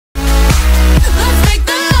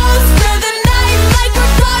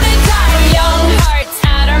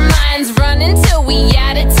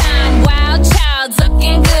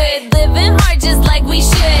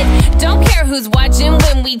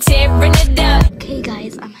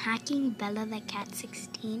hacking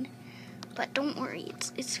bellathecat16, but don't worry,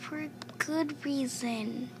 it's for a good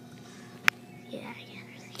reason.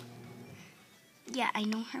 Yeah, I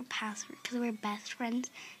know her password because we're best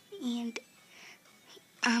friends, and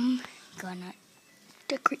I'm gonna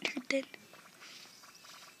decorate her den.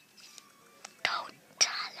 Don't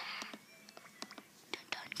tell her.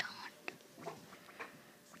 Don't.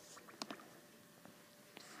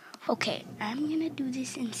 Okay, I'm gonna do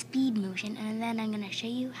this in speed motion, and then I'm gonna show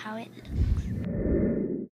you how it looks.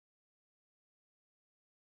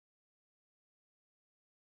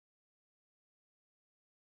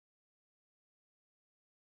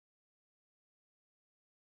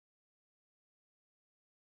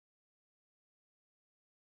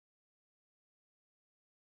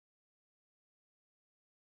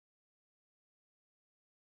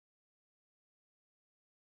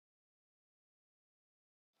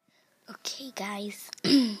 Okay, guys,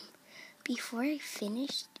 before I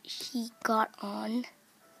finished, she got on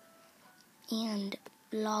and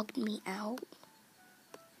logged me out.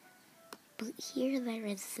 But here are the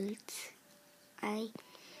results. I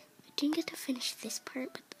didn't get to finish this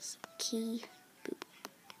part, but this key. Boop.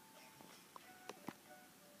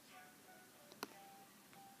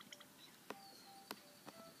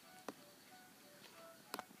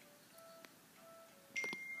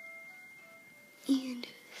 And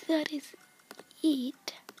that is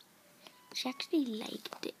it. She actually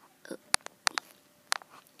liked it. Oh.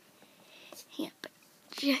 Yeah, but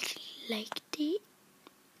she actually liked it.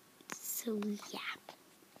 So yeah,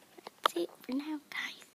 that's it for now, guys.